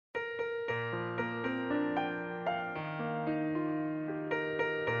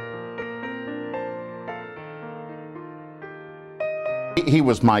he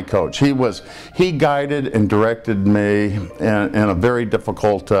was my coach. He guided and directed me in a very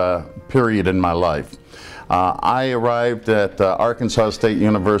difficult period in my life. I arrived at Arkansas State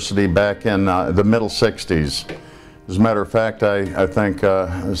University back in the middle 60s. As a matter of fact, I think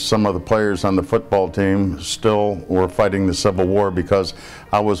some of the players on the football team still were fighting the Civil War because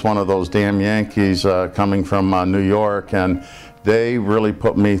I was one of those damn Yankees coming from New York, and they really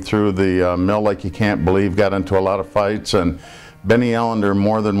put me through the mill like you can't believe, got into a lot of fights, and Bennie Ellender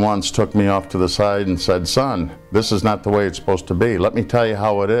more than once took me off to the side and said, "Son, this is not the way it's supposed to be. Let me tell you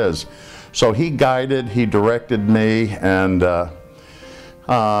how it is." So he guided, he directed me, and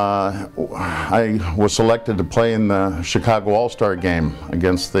I was selected to play in the Chicago All-Star game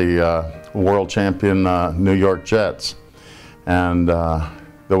against the world champion New York Jets. And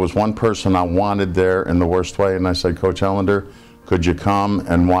there was one person I wanted there in the worst way, and I said, "Coach Ellender, could you come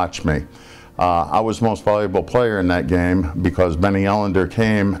and watch me?" I was the most valuable player in that game because Bennie Ellender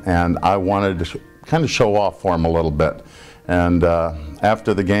came, and I wanted to kind of show off for him a little bit. And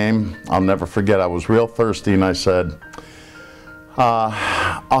after the game, I'll never forget, I was real thirsty, and I said,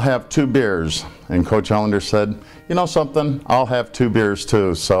 "I'll have 2 beers." And Coach Ellender said, "You know something, I'll have 2 beers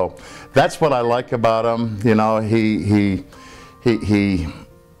too." So that's what I like about him. You know, he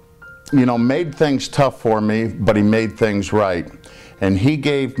you know, made things tough for me, but he made things right. And he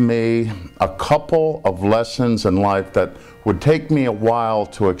gave me a couple of lessons in life that would take me a while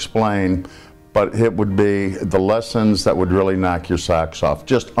to explain, but it would be the lessons that would really knock your socks off.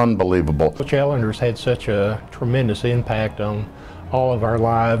 Just unbelievable. Coach Ellender's had such a tremendous impact on all of our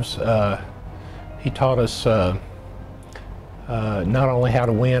lives. He taught us not only how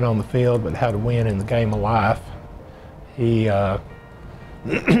to win on the field, but how to win in the game of life. He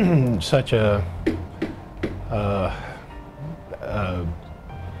such a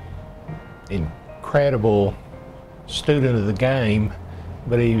incredible student of the game,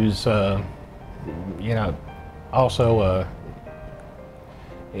 but he was you know, also a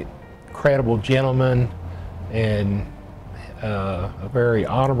incredible gentleman and a very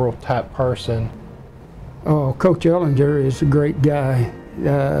honorable type person. Oh, Coach Ellender is a great guy.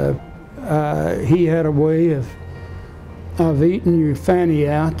 He had a way of eating your fanny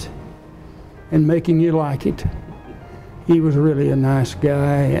out and making you like it. He was really a nice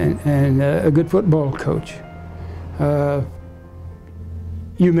guy and a good football coach.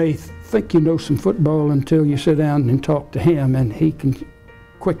 You may think you know some football until you sit down and talk to him, and he can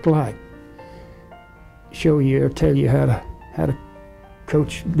quick like show you or tell you how to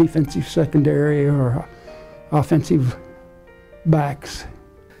coach defensive secondary or offensive backs.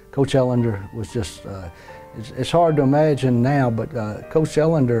 Coach Ellender was just, it's hard to imagine now, but Coach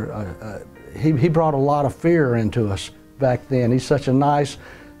Ellender, he brought a lot of fear into us back then. He's such a nice,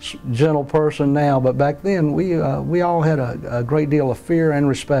 gentle person now, but back then we all had a great deal of fear and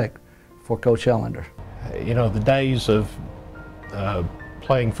respect for Coach Ellender. You know, the days of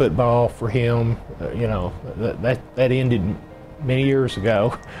playing football for him, you know, that ended many years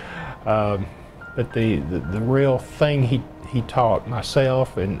ago. But the real thing he taught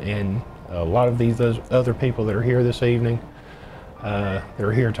myself and a lot of these other people that are here this evening, that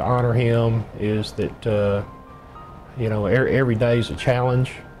are here to honor him, is that you know, every day is a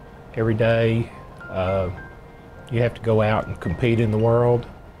challenge. Every day you have to go out and compete in the world,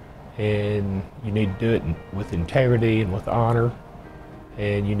 and you need to do it with integrity and with honor,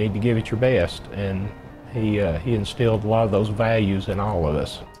 and you need to give it your best. And he instilled a lot of those values in all of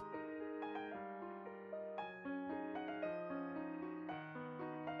us.